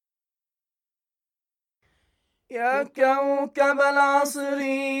يا كوكب العصر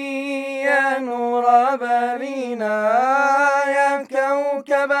يا نور بارينا، يا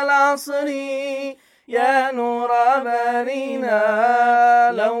كوكب العصر يا نور بارينا،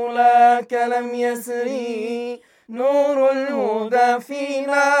 لولاك لم يسري نور الهدى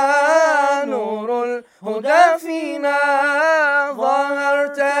فينا، نور الهدى فينا.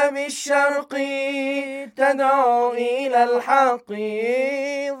 ظهرت بالشرق تدعو إلى الحق،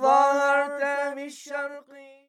 ظهرت بالشرق